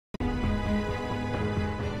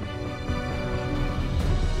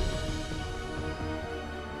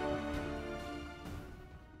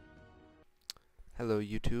Hello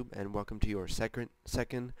YouTube, and welcome to your second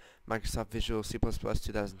Microsoft Visual C++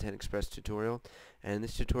 2010 Express tutorial. And in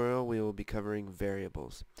this tutorial we will be covering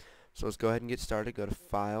variables. So let's go ahead and get started. Go to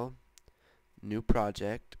File, New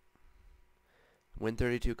Project,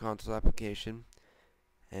 Win32 Console Application,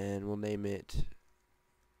 and we'll name it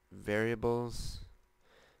Variables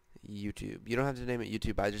YouTube. You don't have to name it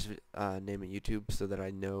YouTube, I just name it YouTube so that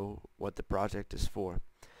I know what the project is for.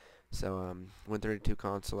 So Win32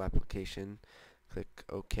 Console Application, click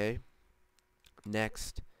OK.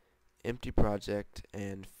 Next, empty project,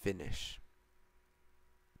 and finish.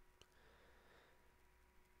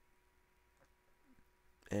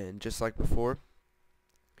 And just like before,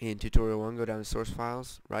 in tutorial 1, go down to source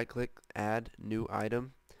files, right click, add new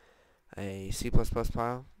item, a C++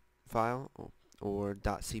 file or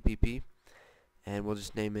 .cpp, and we'll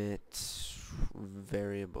just name it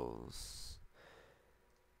variables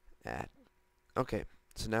add. Okay,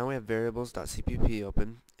 so now we have variables.cpp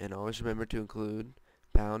open, and always remember to include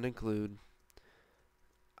 #include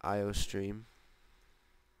iostream,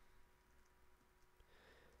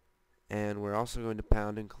 and we're also going to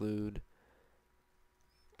 #include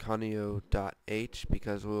conio.h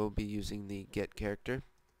because we'll be using the get character,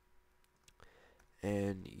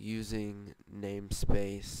 and using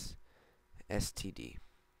namespace std.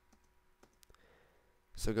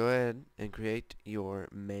 So go ahead and create your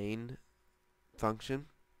main function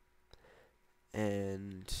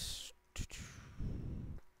and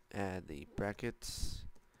add the brackets,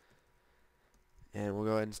 and we'll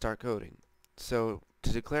go ahead and start coding. So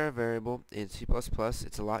to declare a variable in C++,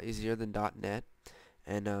 it's a lot easier than .NET,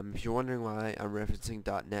 and if you're wondering why I'm referencing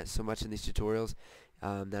 .NET so much in these tutorials,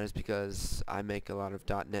 that is because I make a lot of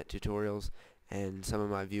 .NET tutorials and some of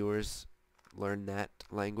my viewers learn that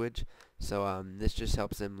language, so this just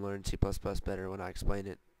helps them learn C++ better when I explain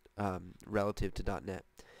it relative to .NET.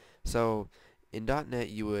 So in .NET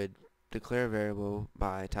you would declare a variable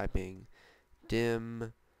by typing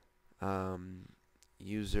dim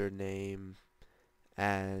username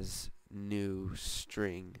as new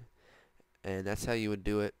string, and that's how you would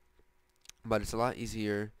do it, but it's a lot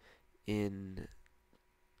easier in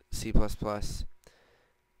C++.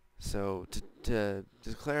 So to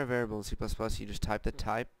declare a variable in C++, you just type the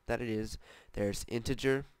type that it is. There's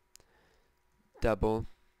integer, double,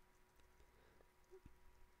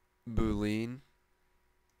 boolean.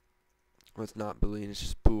 Well, it's not boolean, it's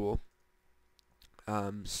just bool,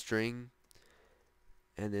 string,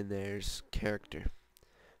 and then there's character.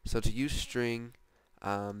 So to use string,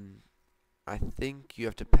 I think you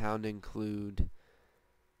have to #include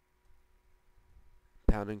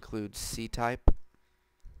ctype,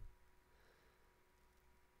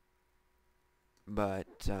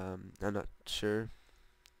 but I'm not sure.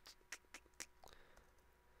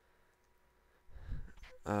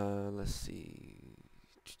 Let's see,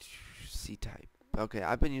 ctype. Okay,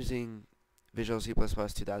 I've been using Visual C++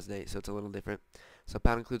 2008, so it's a little different. So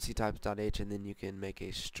 #include ctypes.h, and then you can make a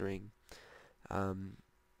string.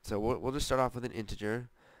 So we'll just start off with an integer.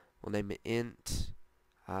 We'll name it int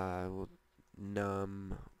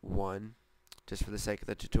num1, just for the sake of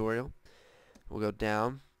the tutorial. We'll go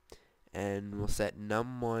down, and we'll set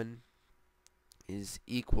num1 is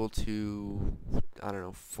equal to, I don't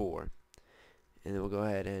know, 4. And then we'll go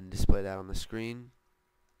ahead and display that on the screen,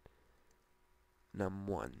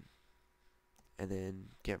 num1. And then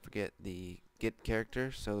can't forget the get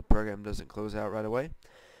character so the program doesn't close out right away.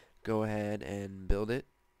 Go ahead and build it,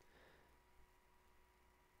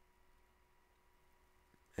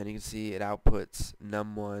 and you can see it outputs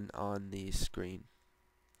num1 on the screen.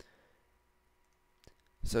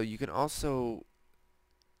 So you can also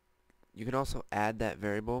add that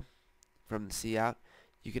variable from the cout.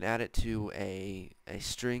 You can add it to a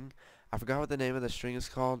string. I forgot what the name of the string is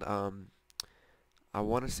called. I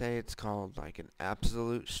want to say it's called like an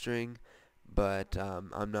absolute string, but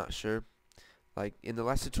I'm not sure. Like in the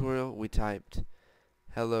last tutorial we typed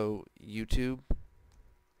hello YouTube,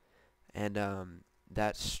 and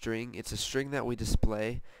that string, it's a string that we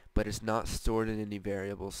display, but it's not stored in any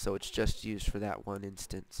variables, so it's just used for that one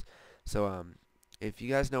instance. So if you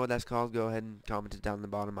guys know what that's called, go ahead and comment it down in the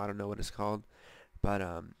bottom. I don't know what it's called, but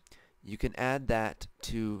you can add that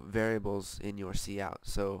to variables in your cout.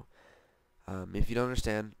 So if you don't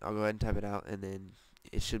understand, I'll go ahead and type it out, and then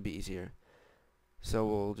it should be easier. So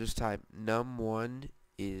we'll just type num1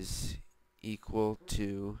 is equal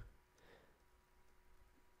to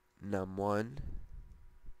num1,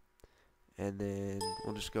 and then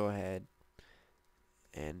we'll just go ahead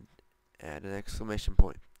and add an exclamation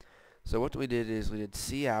point. So what we did is we did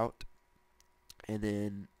cout, and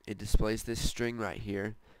then it displays this string right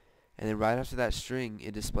here, and then right after that string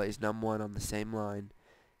it displays num1 on the same line,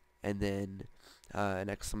 and then an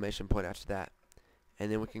exclamation point after that,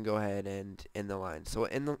 and then we can go ahead and end the line. So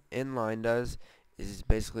what end line does is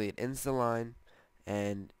basically it ends the line,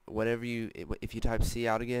 and whatever if you type C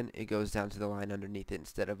out again, it goes down to the line underneath it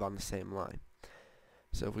instead of on the same line.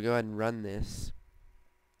 So if we go ahead and run this,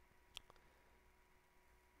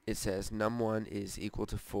 it says num1 is equal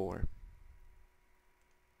to 4.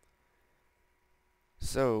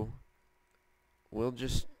 So we'll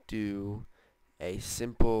just do a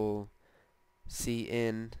simple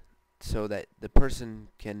cin so that the person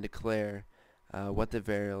can declare what the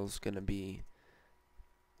variable is going to be,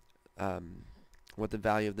 what the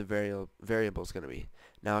value of the variable is going to be.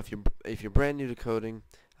 Now, if you're brand new to coding,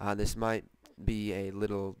 this might be a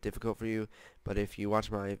little difficult for you, but if you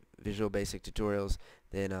watch my Visual Basic tutorials,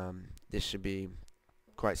 then this should be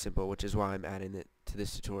quite simple, which is why I'm adding it to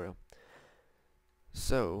this tutorial.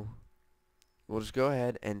 So we'll just go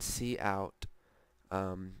ahead and see out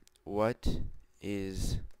what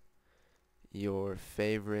is your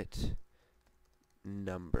favorite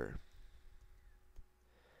number.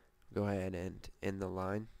 Go ahead and end the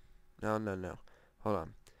line. No, hold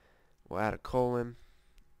on. We'll add a colon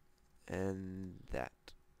and that.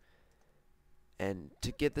 And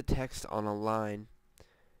to get the text on a line,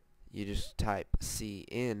 you just type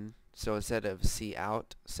cin. So instead of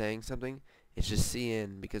cout saying something, it's just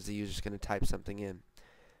cin because the user's going to type something in.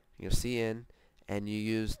 You go cin, and you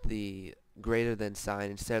use the greater than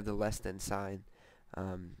sign instead of the less than sign,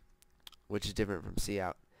 which is different from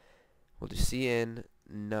cout. We'll do cin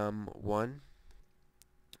num1,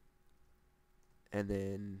 and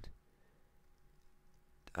then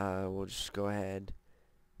we'll just go ahead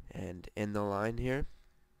and end the line here.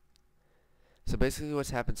 So basically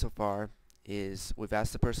what's happened so far is we've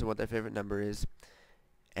asked the person what their favorite number is,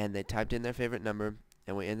 and they typed in their favorite number,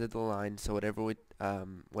 and we ended the line. So whatever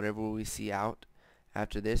we see out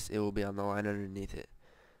after this, it will be on the line underneath it.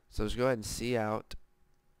 So let's go ahead and see out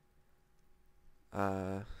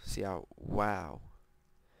wow,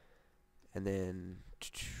 and then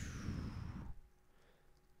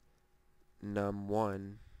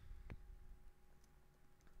num1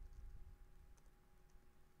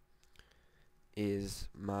 is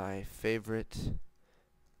my favorite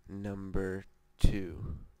number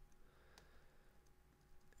 2,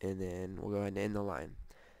 and then we'll go ahead and end the line.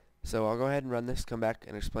 So I'll go ahead and run this, come back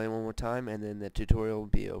and explain one more time, and then the tutorial will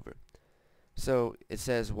be over. So it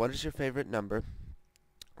says, what is your favorite number?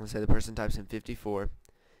 Let's say the person types in 54,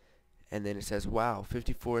 and then it says, wow,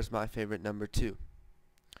 54 is my favorite number too.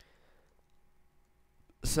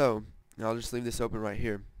 So I'll just leave this open right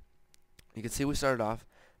here. You can see we started off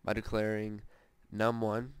by declaring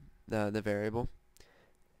num1, the variable,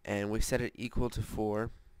 and we set it equal to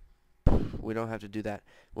 4. We don't have to do that.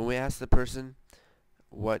 When we ask the person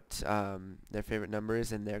what their favorite number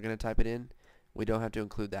is and they're going to type it in, we don't have to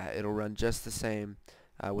include that. It'll run just the same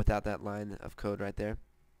without that line of code right there.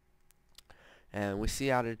 And we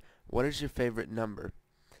see out what is your favorite number,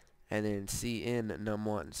 and then cin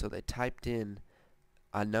num1. So they typed in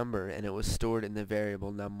a number and it was stored in the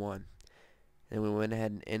variable num1. And we went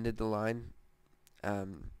ahead and ended the line.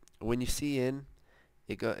 When you cin,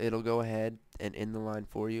 it'll go ahead and end the line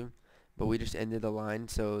for you, but we just ended the line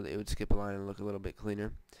so it would skip a line and look a little bit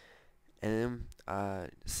cleaner. And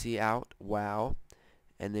then cout wow,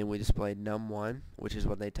 and then we displayed num1, which is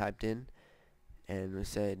what they typed in, and we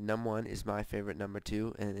said num1 is my favorite number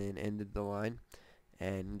too, and then ended the line,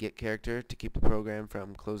 and get character to keep the program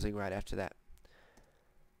from closing right after that.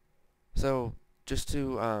 So just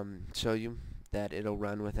to show you that it'll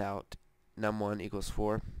run without num1 equals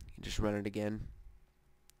 4, you can just run it again.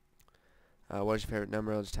 What is your favorite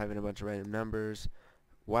number? I'll just type in a bunch of random numbers.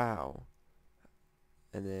 Wow.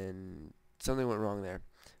 And then something went wrong there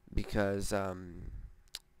because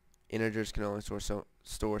integers can only store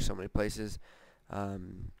so many places.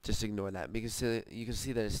 Just ignore that because you can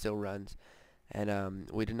see that it still runs. And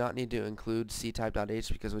we did not need to include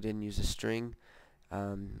ctype.h because we didn't use a string.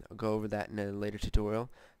 I'll go over that in a later tutorial.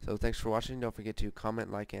 So thanks for watching. Don't forget to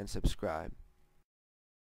comment, like, and subscribe.